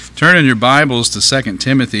Turn in your Bibles to 2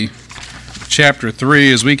 Timothy chapter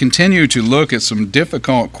 3 as we continue to look at some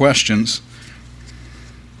difficult questions.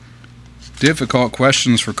 Difficult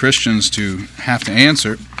questions for Christians to have to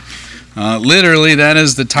answer. Literally, that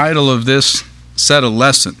is the title of this set of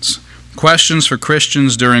lessons. Questions for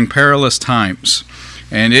Christians during perilous times.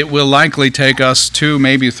 And it will likely take us 2,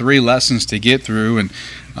 maybe 3 lessons to get through. And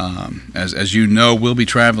as you know, we'll be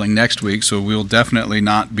traveling next week, so we'll definitely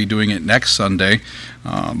not be doing it next Sunday.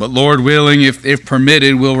 But Lord willing, if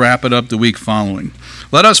permitted, we'll wrap it up the week following.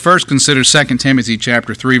 Let us first consider 2 Timothy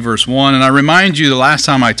chapter 3, verse 1. And I remind you, the last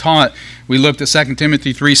time I taught, we looked at 2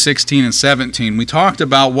 Timothy 3, 16 and 17. We talked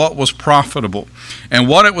about what was profitable and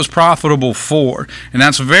what it was profitable for. And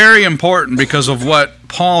that's very important because of what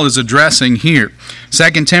Paul is addressing here.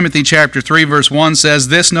 2 Timothy chapter 3, verse 1 says,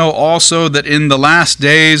 "This know also that in the last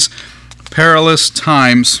days perilous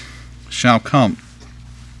times shall come."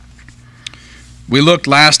 We looked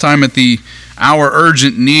last time at our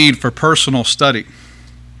urgent need for personal study.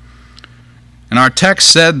 And our text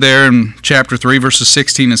said there in chapter 3, verses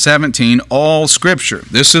 16 and 17, all Scripture,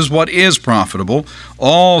 this is what is profitable,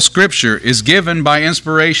 all Scripture is given by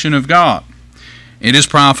inspiration of God. It is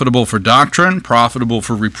profitable for doctrine, profitable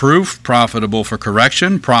for reproof, profitable for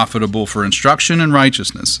correction, profitable for instruction in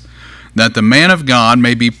righteousness, that the man of God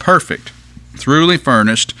may be perfect, thoroughly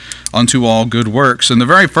furnished unto all good works. And the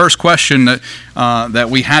very first question that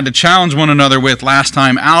we had to challenge one another with last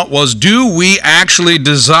time out was, do we actually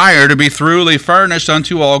desire to be thoroughly furnished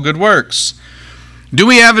unto all good works? Do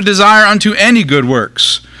we have a desire unto any good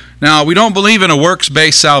works? Now, we don't believe in a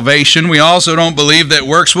works-based salvation. We also don't believe that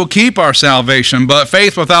works will keep our salvation, but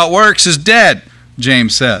faith without works is dead,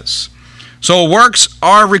 James says. So works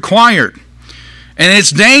are required. And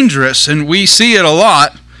it's dangerous, and we see it a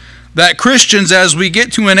lot, that Christians, as we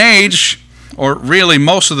get to an age, or really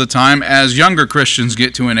most of the time as younger Christians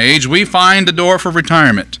get to an age, we find a door for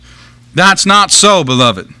retirement. That's not so,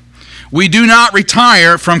 beloved. We do not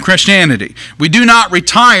retire from Christianity. We do not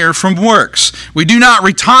retire from works. We do not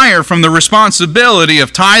retire from the responsibility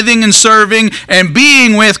of tithing and serving and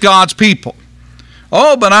being with God's people.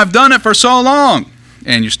 Oh, but I've done it for so long,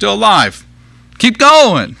 and you're still alive. Keep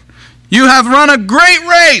going. You have run a great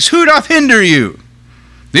race. Who doth hinder you?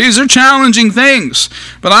 These are challenging things,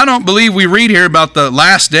 but I don't believe we read here about the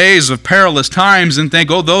last days of perilous times and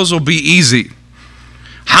think, oh, those will be easy.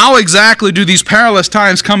 How exactly do these perilous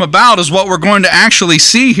times come about is what we're going to actually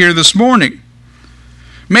see here this morning.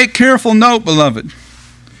 Make careful note, beloved,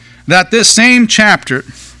 that this same chapter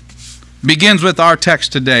begins with our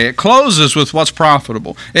text today. It closes with what's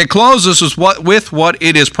profitable. It closes with what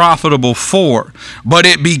it is profitable for. But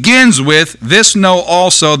it begins with, "This know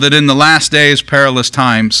also that in the last days perilous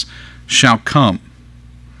times shall come."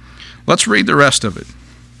 Let's read the rest of it.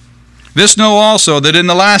 "This know also that in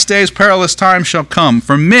the last days perilous times shall come,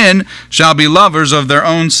 for men shall be lovers of their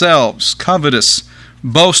own selves, covetous,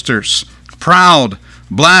 boasters, proud,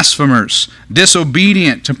 blasphemers,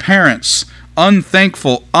 disobedient to parents,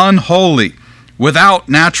 unthankful, unholy, without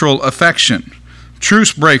natural affection,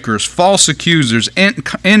 truce breakers, false accusers,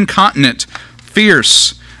 incontinent,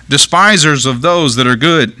 fierce, despisers of those that are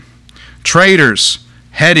good, traitors,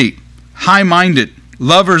 heady, high-minded,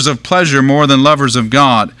 lovers of pleasure more than lovers of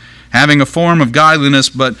God, having a form of godliness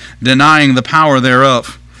but denying the power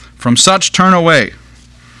thereof. From such turn away."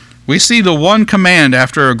 We see the one command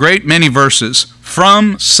after a great many verses.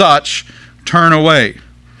 From such turn away.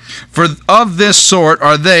 "For of this sort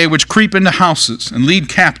are they which creep into houses, and lead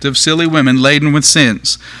captive silly women laden with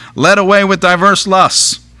sins, led away with diverse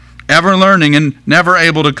lusts, ever learning and never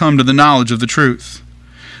able to come to the knowledge of the truth.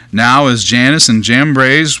 Now as Jannes and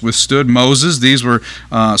Jambres withstood Moses, these were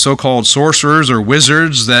so-called sorcerers or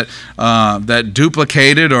wizards that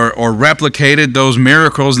duplicated or replicated those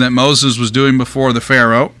miracles that Moses was doing before the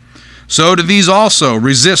Pharaoh. So do these also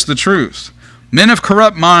resist the truth. Men of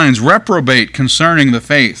corrupt minds reprobate concerning the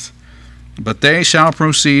faith, but they shall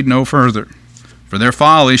proceed no further. For their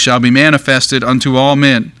folly shall be manifested unto all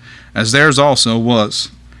men, as theirs also was.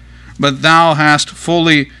 But thou hast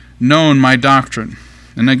fully known my doctrine."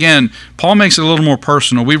 And again, Paul makes it a little more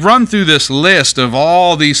personal. We've run through this list of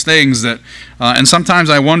all these things that, and sometimes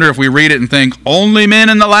I wonder if we read it and think, only men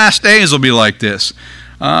in the last days will be like this.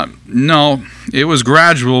 No, it was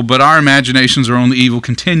gradual, but our imaginations are only evil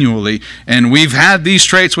continually, and we've had these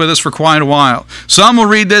traits with us for quite a while. Some will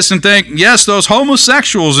read this and think, yes, those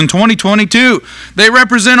homosexuals in 2022, they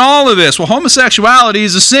represent all of this. Well, homosexuality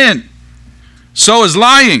is a sin. So is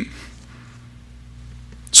lying.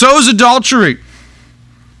 So is adultery.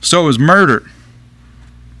 So is murder.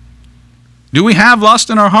 Do we have lust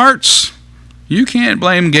in our hearts? You can't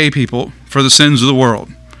blame gay people for the sins of the world.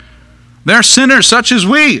 They're sinners such as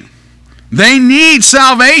we. They need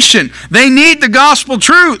salvation. They need the gospel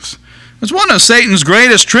truth. It's one of Satan's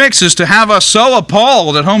greatest tricks is to have us so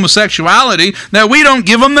appalled at homosexuality that we don't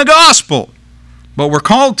give them the gospel. But we're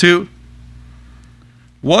called to.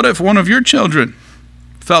 What if one of your children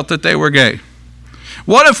felt that they were gay?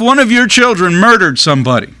 What if one of your children murdered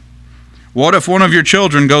somebody? What if one of your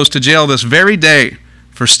children goes to jail this very day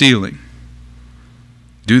for stealing?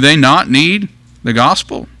 Do they not need the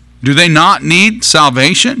gospel? Do they not need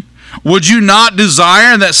salvation? Would you not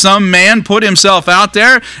desire that some man put himself out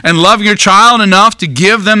there and love your child enough to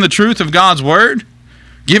give them the truth of God's word?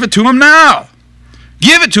 Give it to them now.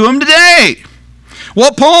 Give it to them today.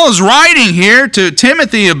 What Paul is writing here to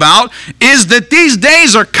Timothy about is that these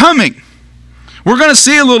days are coming. We're going to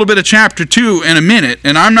see a little bit of chapter 2 in a minute,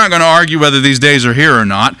 and I'm not going to argue whether these days are here or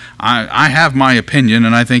not. I have my opinion,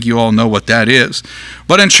 and I think you all know what that is.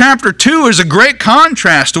 But in chapter 2 is a great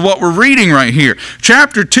contrast to what we're reading right here.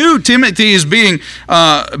 Chapter 2, Timothy is being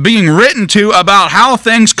written to about how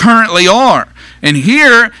things currently are, and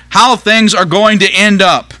here, how things are going to end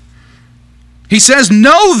up. He says,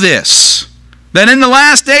 know this, that in the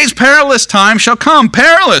last days perilous times shall come.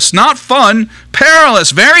 Perilous, not fun,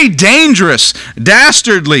 perilous, very dangerous,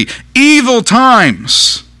 dastardly, evil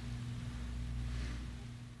times.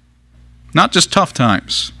 Not just tough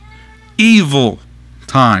times, evil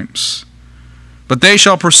times. But they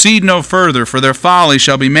shall proceed no further, for their folly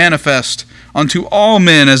shall be manifest unto all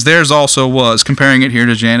men, as theirs also was, comparing it here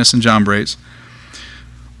to Jannes and Jambres.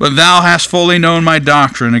 But thou hast fully known my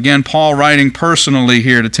doctrine. Again, Paul writing personally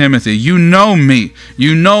here to Timothy. You know me.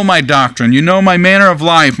 You know my doctrine. You know my manner of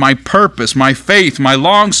life, my purpose, my faith, my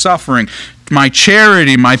long-suffering, my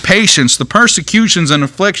charity, my patience, the persecutions and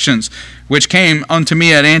afflictions which came unto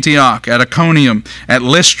me at Antioch, at Iconium, at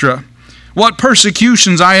Lystra. What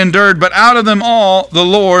persecutions I endured, but out of them all the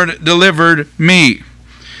Lord delivered me.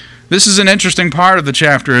 This is an interesting part of the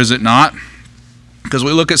chapter, is it not? Because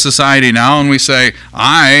we look at society now and we say,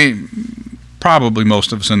 probably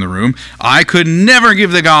most of us in the room, I could never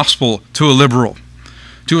give the gospel to a liberal,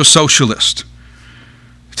 to a socialist,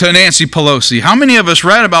 to Nancy Pelosi. How many of us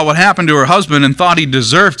read about what happened to her husband and thought he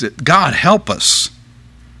deserved it? God help us.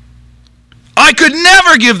 I could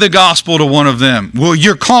never give the gospel to one of them. Well,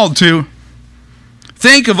 you're called to.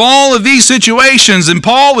 Think of all of these situations, and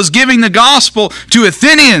Paul was giving the gospel to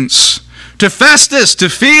Athenians, to Festus, to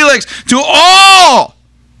Felix, to all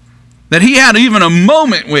that he had even a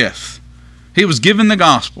moment with. He was given the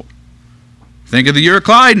gospel. Think of the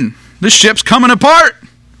Euroclydon. This ship's coming apart.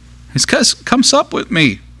 It's because, come sup with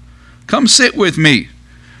me. Come sit with me.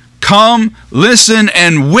 Come listen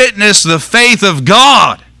and witness the faith of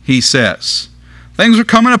God, he says. Things are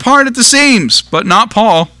coming apart at the seams, but not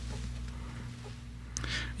Paul.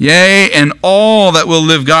 Yea, and all that will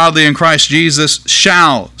live godly in Christ Jesus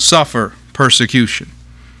shall suffer persecution.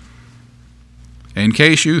 In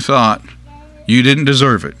case you thought you didn't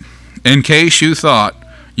deserve it. In case you thought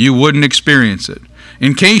you wouldn't experience it.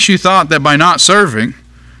 In case you thought that by not serving,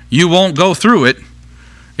 you won't go through it.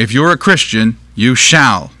 If you're a Christian, you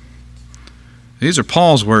shall. These are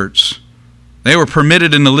Paul's words. They were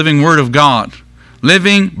permitted in the living Word of God.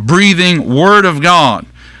 Living, breathing Word of God.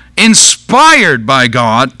 Inspired by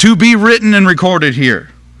God to be written and recorded here.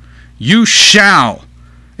 You shall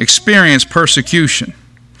experience persecution.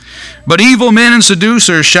 But evil men and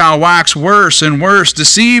seducers shall wax worse and worse,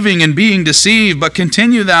 deceiving and being deceived. But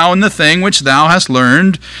continue thou in the thing which thou hast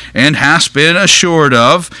learned and hast been assured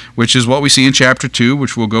of, which is what we see in chapter 2,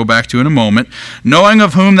 which we'll go back to in a moment, knowing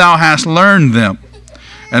of whom thou hast learned them,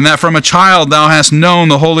 and that from a child thou hast known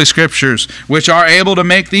the Holy Scriptures, which are able to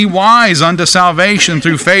make thee wise unto salvation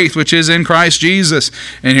through faith which is in Christ Jesus.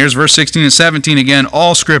 And here's verse 16 and 17 again.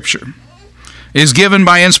 All Scripture is given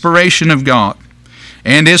by inspiration of God,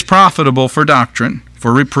 and is profitable for doctrine,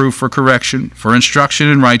 for reproof, for correction, for instruction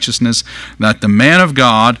in righteousness, that the man of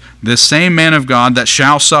God, this same man of God that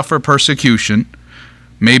shall suffer persecution,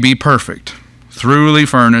 may be perfect, thoroughly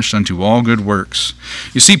furnished unto all good works.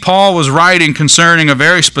 You see, Paul was writing concerning a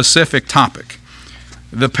very specific topic,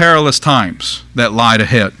 the perilous times that lied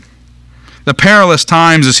ahead. The perilous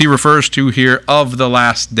times, as he refers to here, of the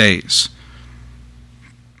last days.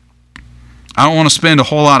 I don't want to spend a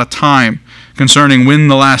whole lot of time concerning when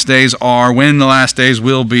the last days are, when the last days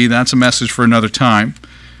will be. That's a message for another time.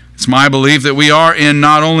 It's my belief that we are in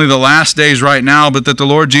not only the last days right now, but that the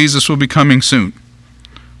Lord Jesus will be coming soon.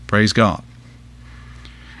 Praise God.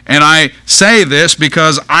 And I say this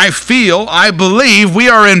because I believe we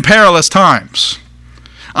are in perilous times.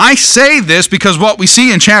 I say this because what we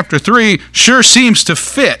see in chapter 3 sure seems to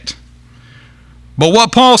fit But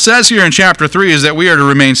what Paul says here in chapter 3 is that we are to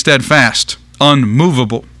remain steadfast,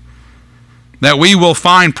 unmovable, that we will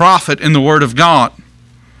find profit in the Word of God,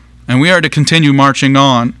 and we are to continue marching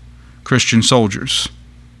on, Christian soldiers.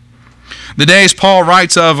 The days Paul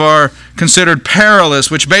writes of are considered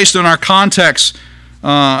perilous, which based on our context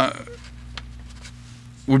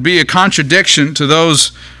would be a contradiction to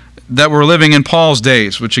those that were living in Paul's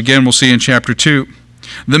days, which again we'll see in chapter 2.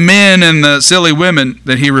 The men and the silly women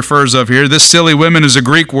that he refers of here, this silly women is a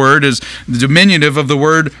Greek word, is the diminutive of the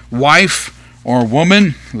word wife or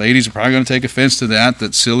woman. Ladies are probably going to take offense to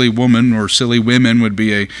that silly woman or silly women would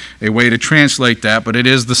be a way to translate that, but it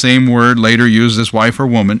is the same word later used as wife or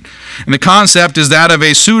woman. And the concept is that of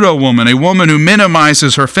a pseudo-woman, a woman who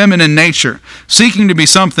minimizes her feminine nature, seeking to be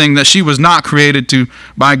something that she was not created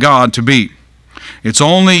by God to be. Its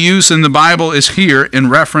only use in the Bible is here in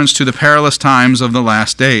reference to the perilous times of the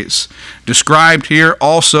last days. Described here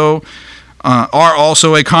are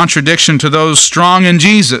also a contradiction to those strong in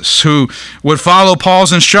Jesus who would follow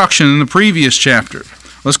Paul's instruction in the previous chapter.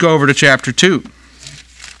 Let's go over to chapter 2.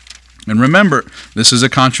 And remember, this is a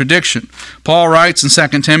contradiction. Paul writes in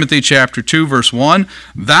 2 Timothy chapter 2, verse 1,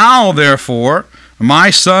 "Thou, therefore, my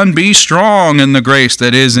son, be strong in the grace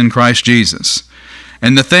that is in Christ Jesus.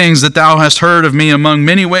 And the things that thou hast heard of me among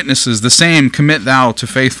many witnesses, the same commit thou to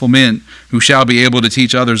faithful men, who shall be able to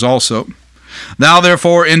teach others also. Thou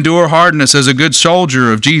therefore endure hardness as a good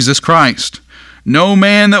soldier of Jesus Christ. No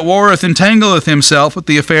man that warreth entangleth himself with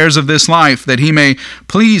the affairs of this life, that he may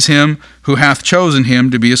please him who hath chosen him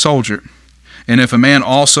to be a soldier. And if a man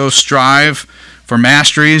also strive for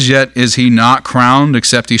masteries, yet is he not crowned,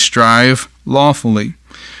 except he strive lawfully."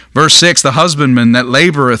 Verse 6, "The husbandman that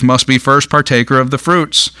laboreth must be first partaker of the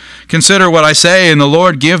fruits. Consider what I say, and the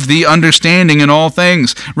Lord give thee understanding in all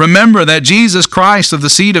things. Remember that Jesus Christ of the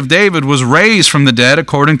seed of David was raised from the dead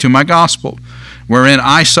according to my gospel, wherein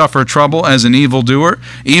I suffer trouble as an evildoer,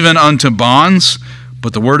 even unto bonds,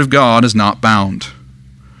 but the word of God is not bound.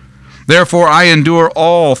 Therefore I endure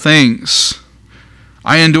all things.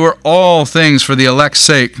 I endure all things for the elect's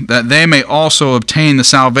sake, that they may also obtain the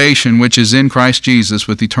salvation which is in Christ Jesus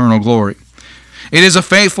with eternal glory. It is a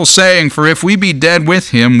faithful saying, for if we be dead with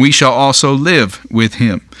him, we shall also live with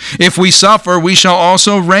him. If we suffer, we shall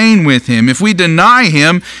also reign with him. If we deny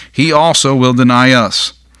him, he also will deny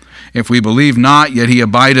us. If we believe not, yet he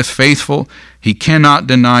abideth faithful, he cannot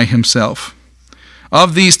deny himself.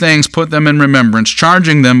 Of these things put them in remembrance,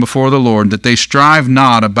 charging them before the Lord, that they strive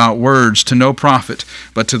not about words to no profit,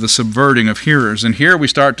 but to the subverting of hearers." And here we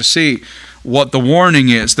start to see what the warning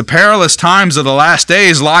is. The perilous times of the last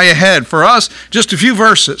days lie ahead. For us, just a few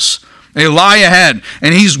verses. They lie ahead.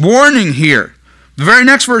 And he's warning here. The very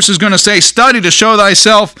next verse is going to say, "Study to show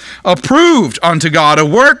thyself approved unto God, a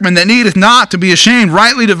workman that needeth not to be ashamed,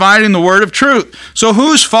 rightly dividing the word of truth." So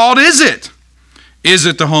whose fault is it? Is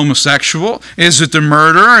it the homosexual? Is it the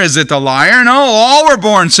murderer? Is it the liar? No, all were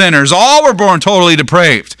born sinners. All were born totally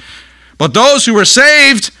depraved. But those who were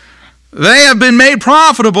saved, they have been made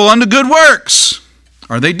profitable unto good works.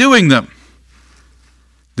 Are they doing them?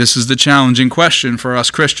 This is the challenging question for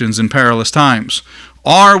us Christians in perilous times.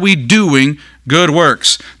 Are we doing good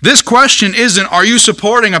works? This question isn't, are you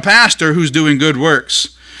supporting a pastor who's doing good works?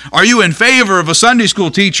 Are you in favor of a Sunday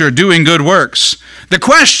school teacher doing good works? The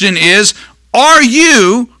question is, are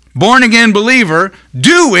you, born-again believer,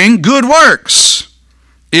 doing good works?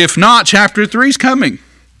 If not, chapter 3 is coming.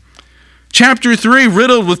 Chapter 3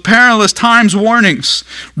 riddled with perilous times warnings,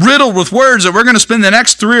 riddled with words that we're going to spend the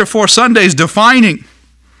next 3 or 4 Sundays defining.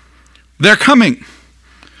 They're coming.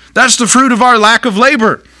 That's the fruit of our lack of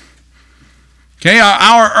labor. Okay,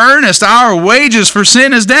 our earnest, our wages for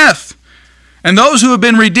sin is death. And those who have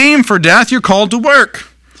been redeemed for death, you're called to work.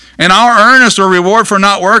 And our earnest or reward for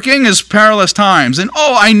not working is perilous times. And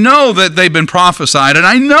I know that they've been prophesied, and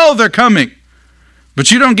I know they're coming.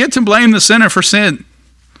 But you don't get to blame the sinner for sin,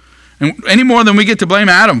 and any more than we get to blame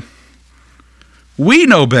Adam. We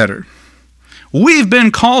know better. We've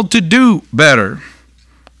been called to do better.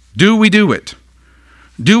 Do we do it?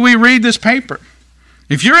 Do we read this paper?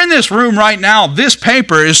 If you're in this room right now, this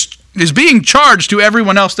paper is being charged to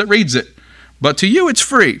everyone else that reads it. But to you, it's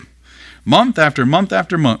free. Month after month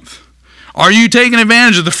after month. Are you taking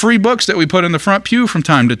advantage of the free books that we put in the front pew from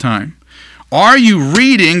time to time? Are you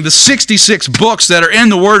reading the 66 books that are in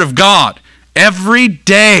the Word of God? Every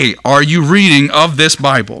day are you reading of this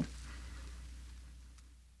Bible?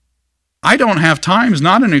 I don't have time is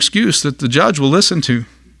not an excuse that the judge will listen to.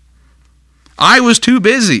 I was too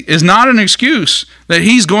busy is not an excuse that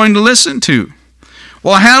he's going to listen to.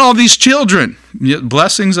 Well, I had all these children,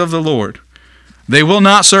 blessings of the Lord. They will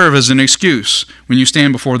not serve as an excuse when you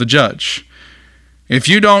stand before the judge. If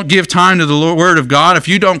you don't give time to the Word of God, if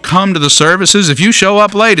you don't come to the services, if you show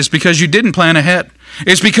up late, it's because you didn't plan ahead.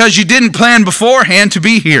 It's because you didn't plan beforehand to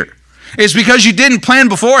be here. It's because you didn't plan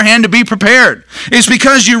beforehand to be prepared. It's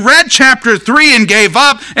because you read chapter 3 and gave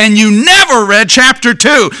up, and you never read chapter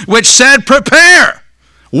 2, which said, prepare,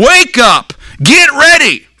 wake up, get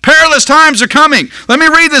ready. Perilous times are coming. Let me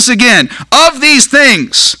read this again. Of these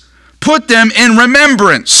things, put them in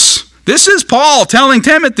remembrance. This is Paul telling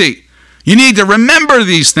Timothy. You need to remember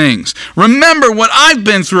these things. Remember what I've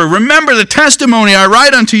been through. Remember the testimony I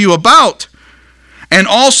write unto you about. And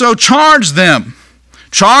also charge them.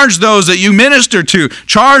 Charge those that you minister to.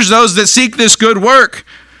 Charge those that seek this good work.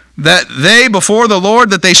 That they before the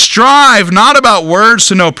Lord, that they strive not about words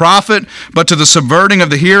to no profit, but to the subverting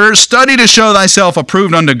of the hearers. Study to show thyself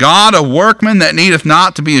approved unto God, a workman that needeth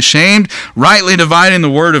not to be ashamed, rightly dividing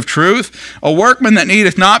the word of truth. A workman that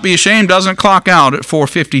needeth not be ashamed doesn't clock out at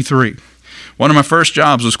 4:53. One of my first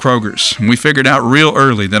jobs was Kroger's, and we figured out real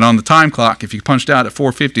early that on the time clock, if you punched out at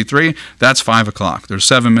 4:53, that's 5 o'clock. There's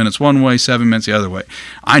 7 minutes one way, 7 minutes the other way.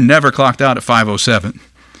 I never clocked out at 5:07,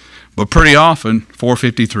 but pretty often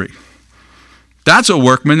 4:53. That's a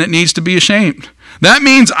workman that needs to be ashamed. That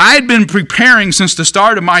means I'd been preparing since the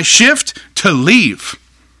start of my shift to leave.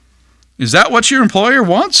 Is that what your employer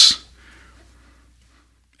wants?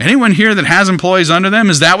 Anyone here that has employees under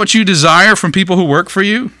them, is that what you desire from people who work for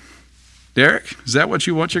you? Derek, is that what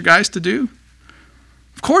you want your guys to do?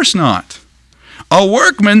 Of course not. A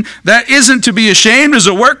workman that isn't to be ashamed is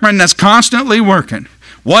a workman that's constantly working.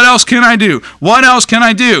 What else can I do? What else can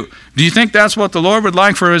I do? Do you think that's what the Lord would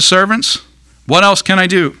like for his servants? What else can I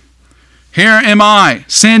do? Here am I.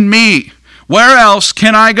 Send me. Where else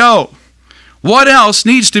can I go? What else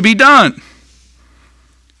needs to be done?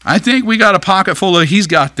 I think we got a pocket full of he's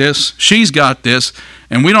got this, she's got this,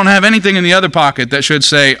 and we don't have anything in the other pocket that should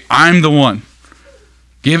say, I'm the one.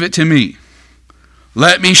 Give it to me.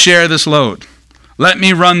 Let me share this load. Let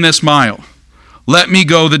me run this mile. Let me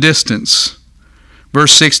go the distance.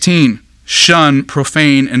 Verse 16, shun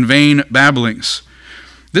profane and vain babblings.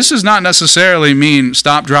 This does not necessarily mean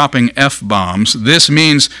stop dropping F-bombs. This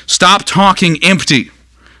means stop talking empty.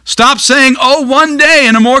 Stop saying, oh, one day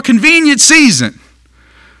in a more convenient season.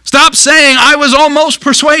 Stop saying, I was almost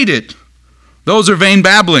persuaded. Those are vain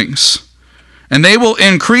babblings, and they will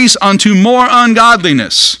increase unto more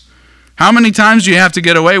ungodliness. How many times do you have to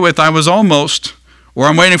get away with, I was almost, or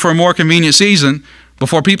I'm waiting for a more convenient season,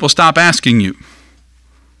 before people stop asking you?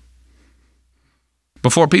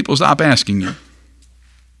 Before people stop asking you.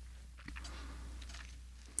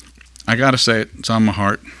 I got to say it. It's on my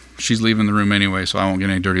heart. She's leaving the room anyway, so I won't get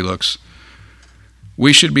any dirty looks.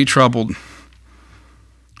 We should be troubled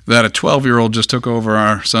that a 12-year-old just took over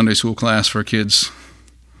our Sunday school class for kids,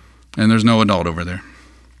 and there's no adult over there.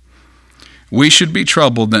 We should be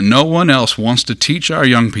troubled that no one else wants to teach our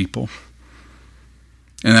young people,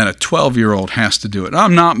 and that a 12-year-old has to do it.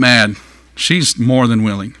 I'm not mad. She's more than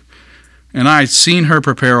willing. And I've seen her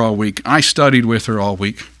prepare all week. I studied with her all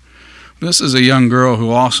week. This is a young girl who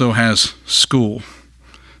also has school.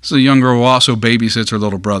 This is a young girl who also babysits her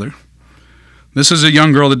little brother. This is a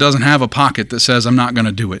young girl that doesn't have a pocket that says, I'm not going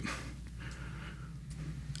to do it.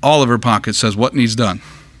 All of her pockets says, what needs done?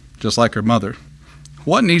 Just like her mother.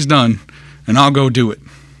 What needs done, and I'll go do it.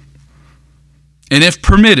 And if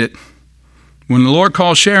permitted, when the Lord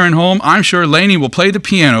calls Sharon home, I'm sure Lainey will play the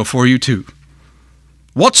piano for you too.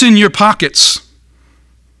 What's in your pockets?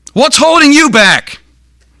 What's holding you back?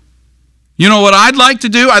 You know what I'd like to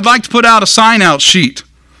do? I'd like to put out a sign-out sheet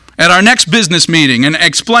at our next business meeting and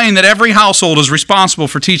explain that every household is responsible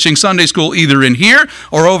for teaching Sunday school either in here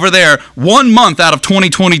or over there 1 month out of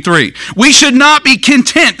 2023. We should not be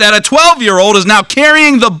content that a 12-year-old is now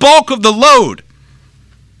carrying the bulk of the load.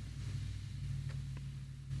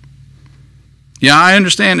 Yeah, I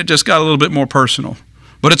understand it just got a little bit more personal,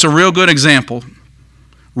 but it's a real good example.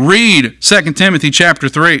 Read 2 Timothy chapter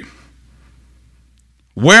 3.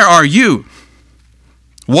 Where are you?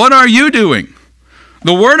 What are you doing?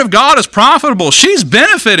 The Word of God is profitable. She's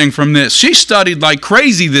benefiting from this. She studied like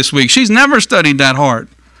crazy this week. She's never studied that hard.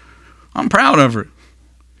 I'm proud of her.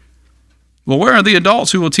 Well, where are the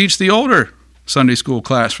adults who will teach the older Sunday school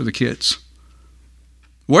class for the kids?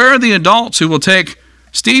 Where are the adults who will take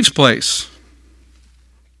Steve's place?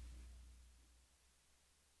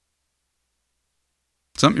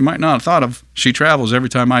 Something you might not have thought of. She travels every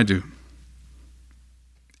time I do.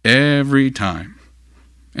 Every time.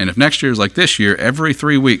 And if next year is like this year, every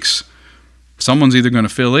 3 weeks, someone's either going to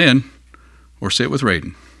fill in or sit with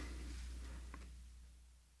Raiden.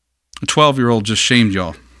 A 12-year-old just shamed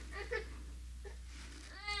y'all.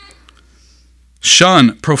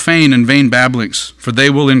 Shun profane and vain babblings, for they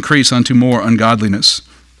will increase unto more ungodliness.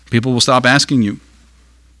 People will stop asking you.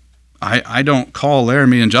 I don't call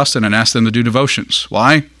Laramie and Justin and ask them to do devotions.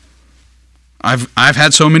 Why? I've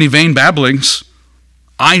had so many vain babblings.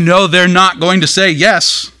 I know they're not going to say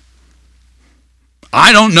yes.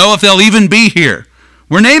 I don't know if they'll even be here.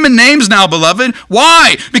 We're naming names now, beloved.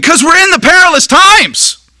 Why? Because we're in the perilous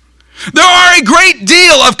times. There are a great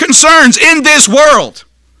deal of concerns in this world.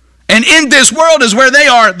 And in this world is where they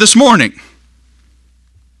are this morning.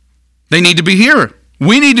 They need to be here.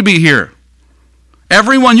 We need to be here.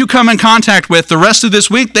 Everyone you come in contact with the rest of this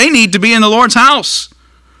week, they need to be in the Lord's house.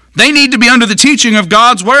 They need to be under the teaching of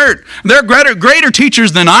God's word. They're greater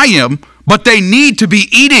teachers than I am, but they need to be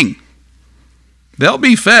eating. They'll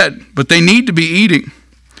be fed, but they need to be eating.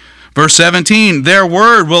 Verse 17, their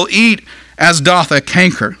word will eat as doth a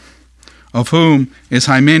canker, of whom is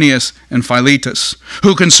Hymenaeus and Philetus,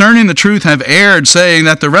 who concerning the truth have erred, saying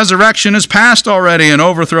that the resurrection is past already, and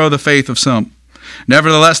overthrow the faith of some.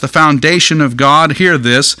 Nevertheless, the foundation of God, hear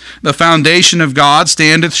this, the foundation of God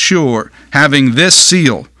standeth sure, having this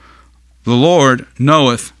seal, the Lord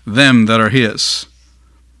knoweth them that are his.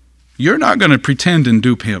 You're not going to pretend and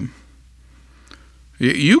dupe him.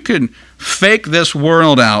 You can fake this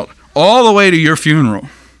world out all the way to your funeral,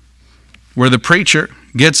 where the preacher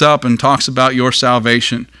gets up and talks about your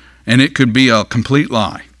salvation, and it could be a complete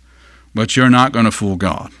lie, but you're not going to fool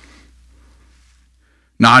God.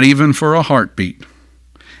 Not even for a heartbeat.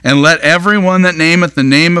 And let everyone that nameth the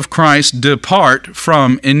name of Christ depart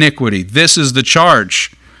from iniquity. This is the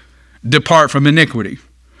charge. Depart from iniquity.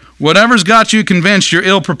 Whatever's got you convinced you're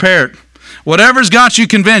ill-prepared, whatever's got you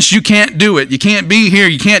convinced you can't do it, you can't be here,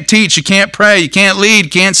 you can't teach, you can't pray, you can't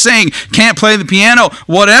lead, can't sing, can't play the piano,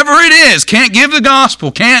 whatever it is, can't give the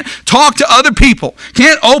gospel, can't talk to other people,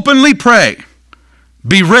 can't openly pray,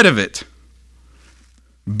 be rid of it.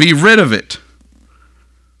 Be rid of it.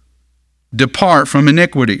 Depart from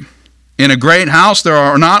iniquity. In a great house there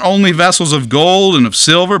are not only vessels of gold and of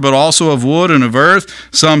silver, but also of wood and of earth,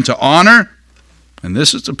 some to honor, and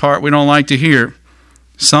this is the part we don't like to hear,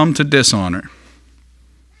 some to dishonor.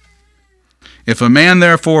 If a man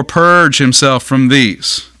therefore purge himself from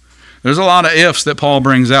these, there's a lot of ifs that Paul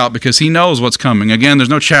brings out because he knows what's coming. Again, there's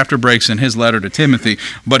no chapter breaks in his letter to Timothy,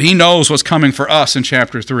 but he knows what's coming for us in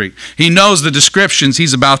chapter 3. He knows the descriptions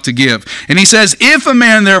he's about to give. And he says, if a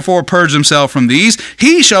man therefore purge himself from these,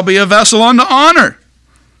 he shall be a vessel unto honor.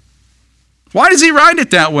 Why does he write it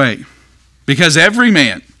that way? Because every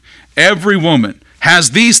man, every woman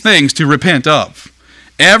has these things to repent of.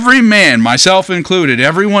 Every man, myself included,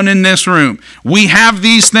 everyone in this room, we have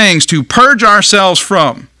these things to purge ourselves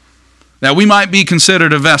from, that we might be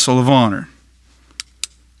considered a vessel of honor.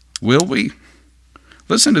 Will we?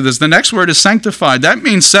 Listen to this. The next word is sanctified. That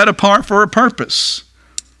means set apart for a purpose.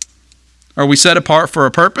 Are we set apart for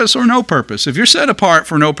a purpose or no purpose? If you're set apart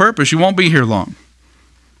for no purpose, you won't be here long.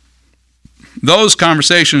 Those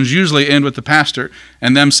conversations usually end with the pastor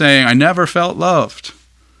and them saying, I never felt loved.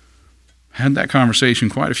 I had that conversation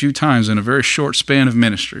quite a few times in a very short span of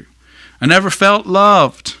ministry. I never felt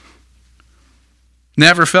loved.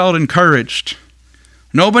 Never felt encouraged.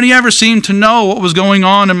 Nobody ever seemed to know what was going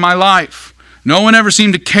on in my life. No one ever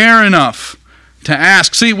seemed to care enough to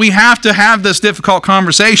ask. See, we have to have this difficult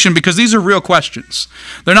conversation because these are real questions.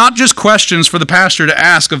 They're not just questions for the pastor to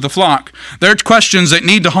ask of the flock. They're questions that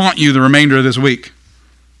need to haunt you the remainder of this week.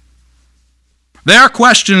 There are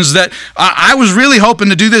questions that I was really hoping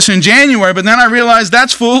to do this in January, but then I realized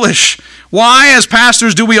that's foolish. Why, as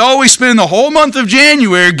pastors, do we always spend the whole month of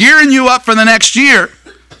January gearing you up for the next year?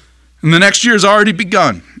 And the next year has already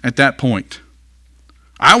begun at that point.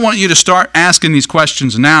 I want you to start asking these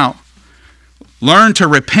questions now. Learn to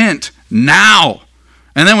repent now.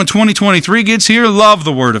 And then when 2023 gets here, love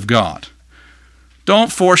the Word of God.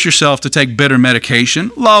 Don't force yourself to take bitter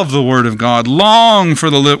medication. Love the Word of God. Long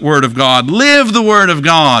for the Word of God. Live the Word of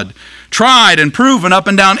God. Tried and proven up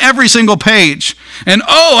and down every single page. And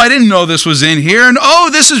oh, I didn't know this was in here. And oh,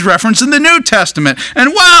 this is referenced in the New Testament.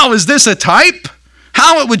 And wow, is this a type?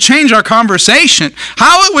 How it would change our conversation.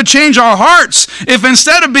 How it would change our hearts if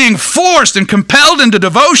instead of being forced and compelled into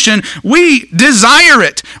devotion, we desire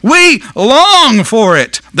it. We long for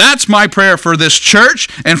it. That's my prayer for this church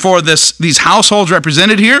and for these households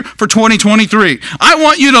represented here for 2023. I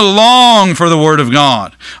want you to long for the Word of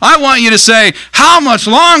God. I want you to say, how much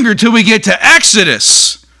longer till we get to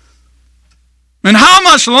Exodus? And how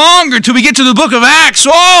much longer till we get to the book of Acts?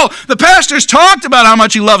 Oh, the pastor's talked about how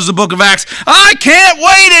much he loves the book of Acts. I can't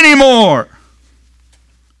wait anymore.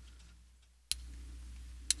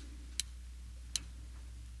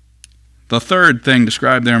 The third thing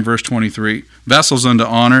described there in verse 23, vessels unto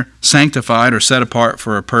honor, sanctified or set apart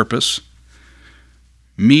for a purpose,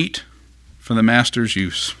 meet for the master's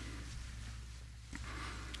use.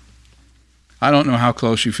 I don't know how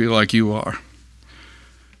close you feel like you are,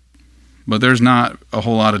 but there's not a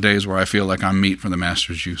whole lot of days where I feel like I'm meat for the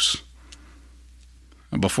master's use.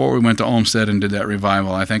 Before we went to Olmsted and did that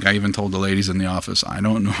revival, I think I even told the ladies in the office, I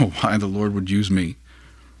don't know why the Lord would use me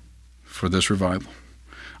for this revival.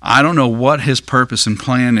 I don't know what his purpose and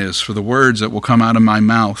plan is for the words that will come out of my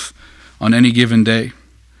mouth on any given day.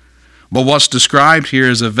 But what's described here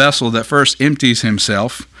is a vessel that first empties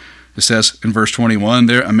himself. It says in verse 21,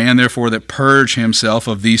 a man therefore that purge himself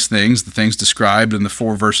of these things, the things described in the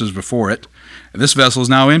 4 verses before it. This vessel is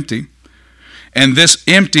now empty. And this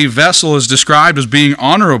empty vessel is described as being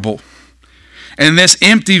honorable. And this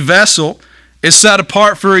empty vessel is set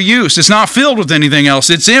apart for a use. It's not filled with anything else.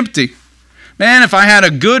 It's empty. Man, if I had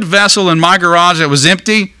a good vessel in my garage that was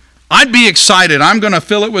empty, I'd be excited. I'm going to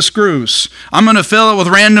fill it with screws. I'm going to fill it with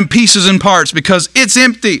random pieces and parts because it's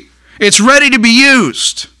empty. It's ready to be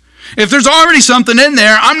used. If there's already something in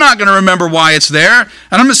there, I'm not going to remember why it's there. And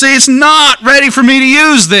I'm going to say it's not ready for me to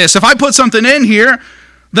use this. If I put something in here,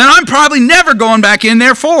 then I'm probably never going back in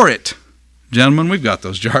there for it. Gentlemen, we've got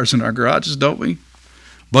those jars in our garages, don't we?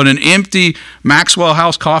 But an empty Maxwell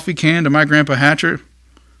House coffee can to my Grandpa Hatcher,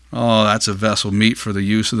 oh, that's a vessel meet for the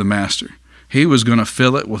use of the master. He was going to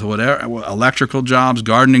fill it with whatever, electrical jobs,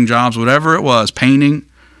 gardening jobs, whatever it was, painting.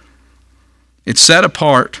 It's set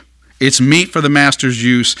apart. It's meet for the master's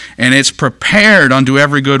use, and it's prepared unto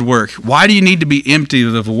every good work. Why do you need to be empty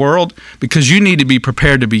of the world? Because you need to be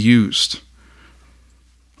prepared to be used.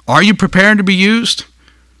 Are you prepared to be used?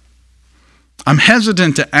 I'm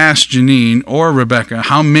hesitant to ask Janine or Rebecca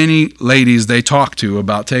how many ladies they talked to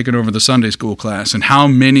about taking over the Sunday school class and how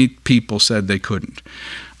many people said they couldn't.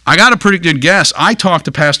 I got a pretty good guess. I talk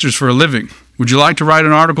to pastors for a living. Would you like to write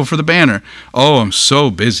an article for the Banner? Oh, I'm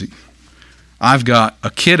so busy. I've got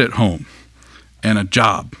a kid at home and a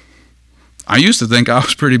job. I used to think I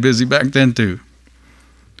was pretty busy back then too.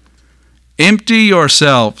 Empty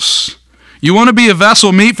yourselves. You want to be a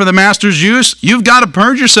vessel meet for the master's use? You've got to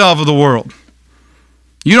purge yourself of the world.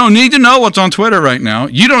 You don't need to know what's on Twitter right now.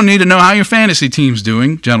 You don't need to know how your fantasy team's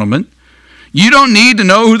doing, gentlemen. You don't need to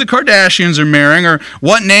know who the Kardashians are marrying or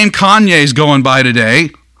what name Kanye's going by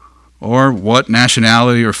today or what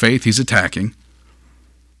nationality or faith he's attacking.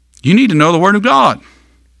 You need to know the Word of God.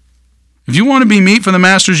 If you want to be meet for the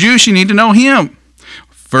master's use, you need to know him.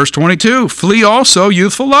 Verse 22, flee also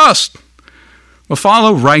youthful lust. Well,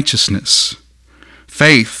 follow righteousness,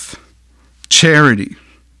 faith, charity,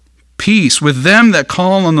 peace with them that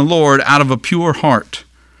call on the Lord out of a pure heart.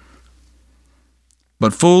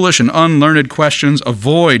 But foolish and unlearned questions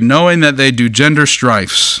avoid, knowing that they do gender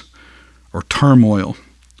strifes or turmoil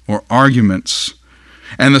or arguments.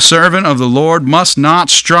 And the servant of the Lord must not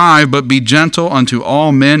strive, but be gentle unto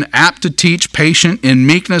all men, apt to teach, patient, in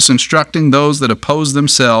meekness, instructing those that oppose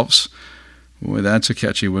themselves. Boy, that's a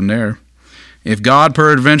catchy one there. If God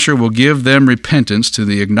peradventure will give them repentance to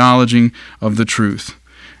the acknowledging of the truth,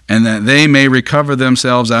 and that they may recover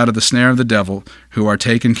themselves out of the snare of the devil, who are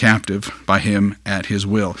taken captive by him at his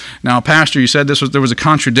will. Now, Pastor, you said there was a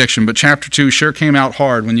contradiction, but chapter 2 sure came out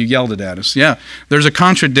hard when you yelled it at us. Yeah, there's a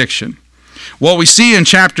contradiction. What we see in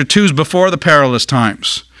chapter 2 is before the perilous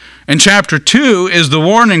times. And chapter 2 is the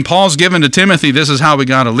warning Paul's given to Timothy. This is how we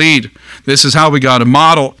got to lead. This is how we got to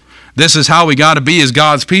model. This is how we got to be as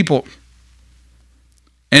God's people.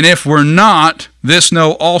 And if we're not, this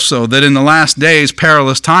know also, that in the last days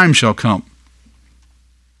perilous times shall come.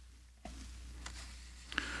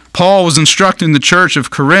 Paul was instructing the church of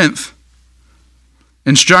Corinth,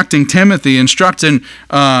 instructing Timothy, instructing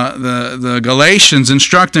the Galatians,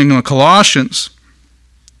 instructing the Colossians,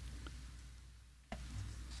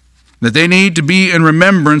 that they need to be in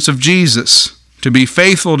remembrance of Jesus, to be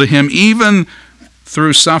faithful to him even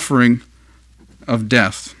through suffering of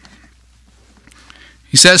death.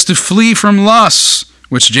 He says to flee from lusts,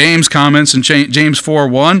 which James comments in James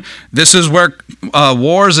 4:1. This is where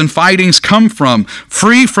wars and fightings come from.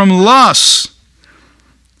 Free from lusts.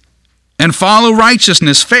 And follow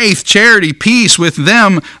righteousness, faith, charity, peace with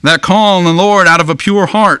them that call on the Lord out of a pure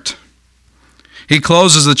heart. He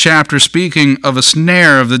closes the chapter speaking of a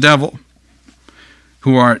snare of the devil,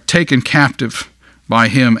 who are taken captive by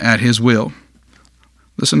him at his will.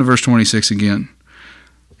 Listen to verse 26 again.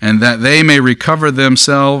 And that they may recover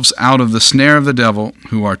themselves out of the snare of the devil,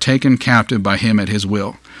 who are taken captive by him at his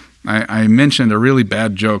will. I mentioned a really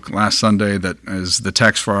bad joke last Sunday that is the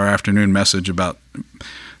text for our afternoon message about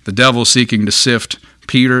the devil seeking to sift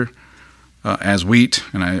Peter as wheat.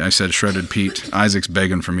 And I said shredded Pete. Isaac's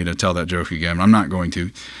begging for me to tell that joke again. I'm not going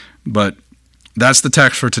to. But that's the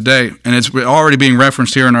text for today. And it's already being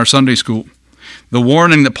referenced here in our Sunday school. The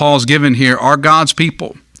warning that Paul's given here are God's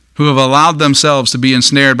people who have allowed themselves to be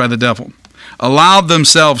ensnared by the devil, allowed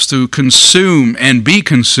themselves to consume and be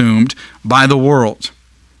consumed by the world.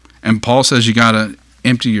 And Paul says you got to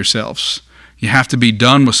empty yourselves. You have to be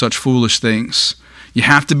done with such foolish things. You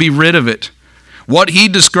have to be rid of it. What he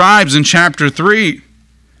describes in chapter 3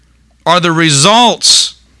 are the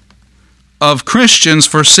results of Christians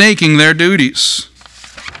forsaking their duties.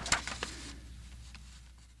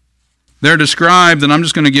 They're described, and I'm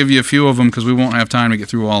just going to give you a few of them because we won't have time to get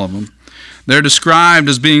through all of them. They're described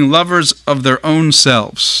as being lovers of their own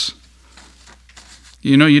selves.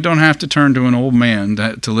 You know, you don't have to turn to an old man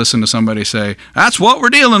to listen to somebody say, that's what we're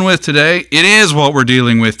dealing with today. It is what we're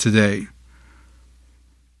dealing with today.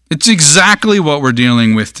 It's exactly what we're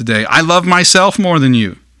dealing with today. I love myself more than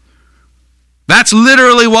you. That's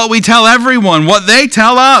literally what we tell everyone, what they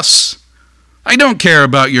tell us. I don't care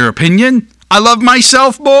about your opinion. I love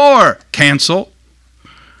myself more. Cancel.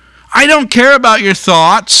 I don't care about your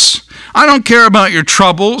thoughts. I don't care about your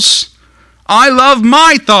troubles. I love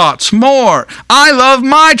my thoughts more. I love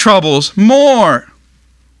my troubles more.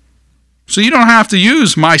 So you don't have to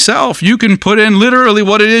use myself. You can put in literally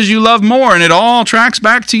what it is you love more, and it all tracks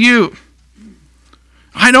back to you.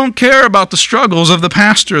 I don't care about the struggles of the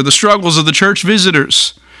pastor, the struggles of the church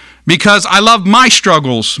visitors, because I love my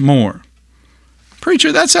struggles more.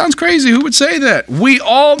 Preacher, that sounds crazy. Who would say that? We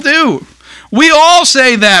all do. We all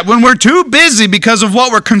say that when we're too busy because of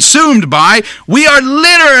what we're consumed by. We are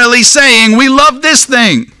literally saying we love this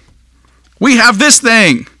thing. We have this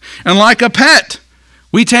thing. And like a pet,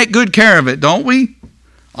 we take good care of it, don't we?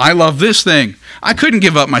 I love this thing. I couldn't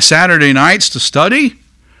give up my Saturday nights to study.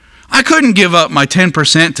 I couldn't give up my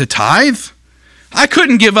 10% to tithe. I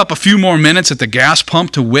couldn't give up a few more minutes at the gas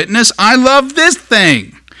pump to witness. I love this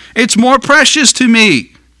thing. It's more precious to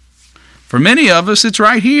me. For many of us, it's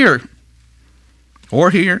right here or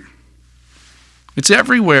here. It's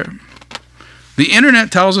everywhere. The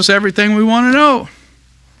internet tells us everything we want to know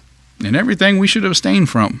and everything we should abstain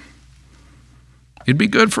from. It'd be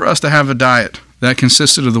good for us to have a diet that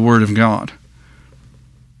consisted of the Word of God.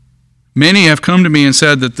 Many have come to me and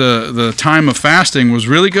said that the time of fasting was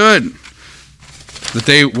really good, that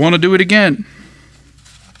they want to do it again.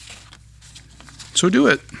 So do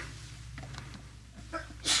it.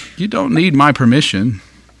 You don't need my permission.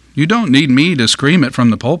 You don't need me to scream it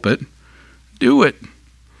from the pulpit. Do it.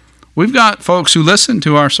 We've got folks who listen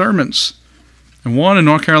to our sermons, and one in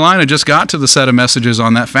North Carolina just got to the set of messages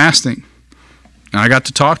on that fasting. And I got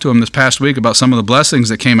to talk to him this past week about some of the blessings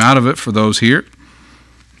that came out of it for those here,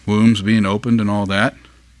 wombs being opened and all that.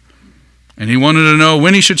 And he wanted to know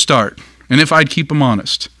when he should start and if I'd keep him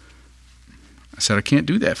honest. I said, I can't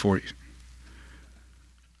do that for you.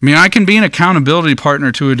 I mean, I can be an accountability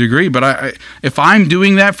partner to a degree, but if I'm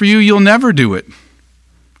doing that for you, you'll never do it.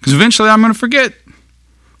 Because eventually I'm going to forget.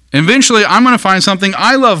 Eventually I'm going to find something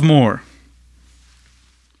I love more.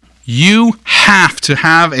 You have to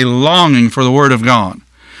have a longing for the Word of God,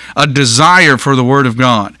 a desire for the Word of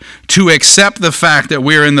God, to accept the fact that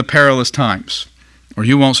we're in the perilous times, or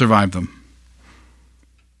you won't survive them.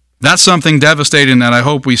 That's something devastating that I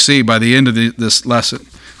hope we see by the end of this lesson,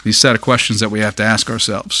 these set of questions that we have to ask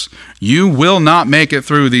ourselves. You will not make it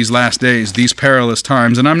through these last days, these perilous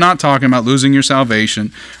times, and I'm not talking about losing your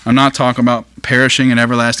salvation. I'm not talking about perishing in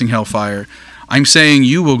everlasting hellfire. I'm saying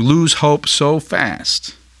you will lose hope so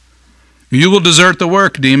fast. You will desert the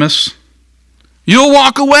work, Demas. You'll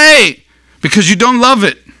walk away because you don't love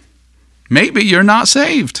it. Maybe you're not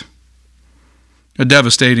saved. A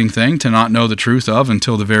devastating thing to not know the truth of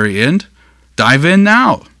until the very end. Dive in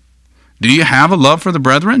now. Do you have a love for the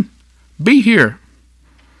brethren? Be here.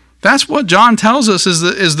 That's what John tells us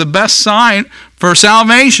is the best sign for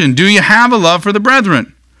salvation. Do you have a love for the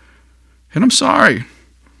brethren? And I'm sorry,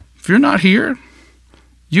 if you're not here,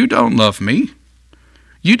 you don't love me.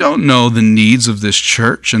 You don't know the needs of this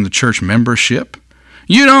church and the church membership.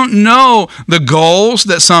 You don't know the goals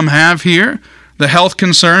that some have here, the health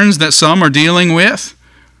concerns that some are dealing with.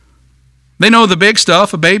 They know the big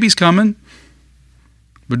stuff, a baby's coming.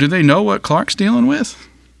 But do they know what Clark's dealing with?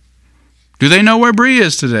 Do they know where Bree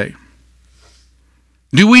is today?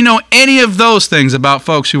 Do we know any of those things about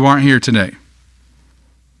folks who aren't here today?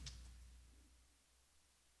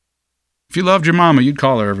 If you loved your mama, you'd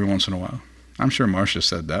call her every once in a while. I'm sure Marcia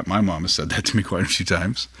said that. My mom has said that to me quite a few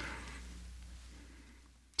times.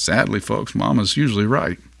 Sadly, folks, mama's usually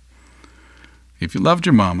right. If you loved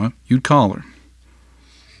your mama, you'd call her.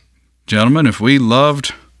 Gentlemen, if we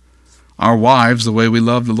loved our wives the way we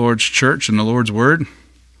love the Lord's church and the Lord's word,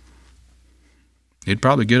 he'd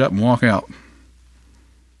probably get up and walk out.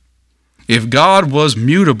 If God was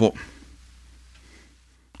mutable,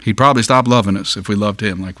 he'd probably stop loving us if we loved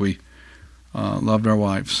him like we loved our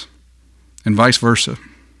wives. And vice versa.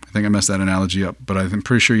 I think I messed that analogy up, but I'm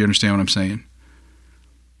pretty sure you understand what I'm saying.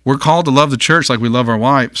 We're called to love the church like we love our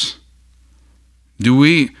wives. Do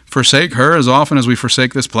we forsake her as often as we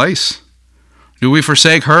forsake this place? Do we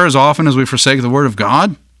forsake her as often as we forsake the Word of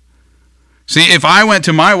God? See, if I went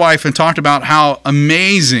to my wife and talked about how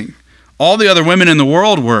amazing all the other women in the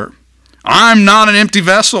world were, I'm not an empty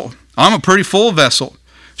vessel. I'm a pretty full vessel.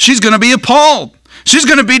 She's going to be appalled. She's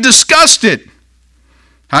going to be disgusted.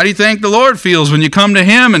 How do you think the Lord feels when you come to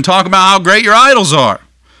him and talk about how great your idols are?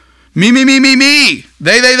 Me.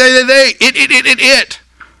 They. It.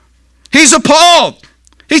 He's appalled.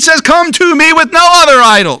 He says, come to me with no other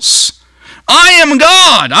idols. I am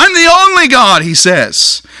God. I'm the only God, he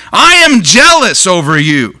says. I am jealous over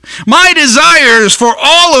you. My desire is for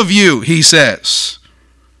all of you, he says.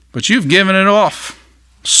 But you've given it off,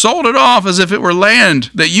 sold it off as if it were land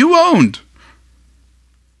that you owned.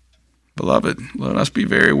 Beloved, let us be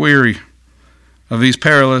very weary of these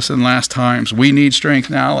perilous and last times. We need strength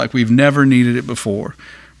now like we've never needed it before.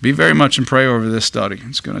 Be very much in prayer over this study.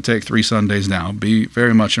 It's going to take 3 Sundays now. Be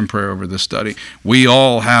very much in prayer over this study. We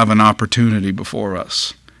all have an opportunity before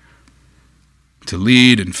us to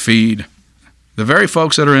lead and feed the very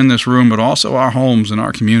folks that are in this room, but also our homes and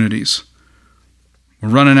our communities. We're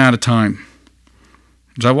running out of time.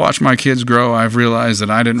 As I watch my kids grow, I've realized that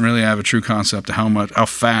I didn't really have a true concept of how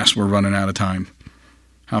fast we're running out of time.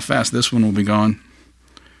 How fast this one will be gone.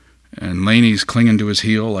 And Laney's clinging to his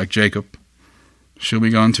heel like Jacob. She'll be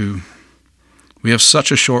gone too. We have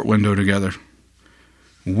such a short window together.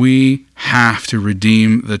 We have to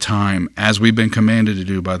redeem the time as we've been commanded to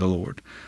do by the Lord.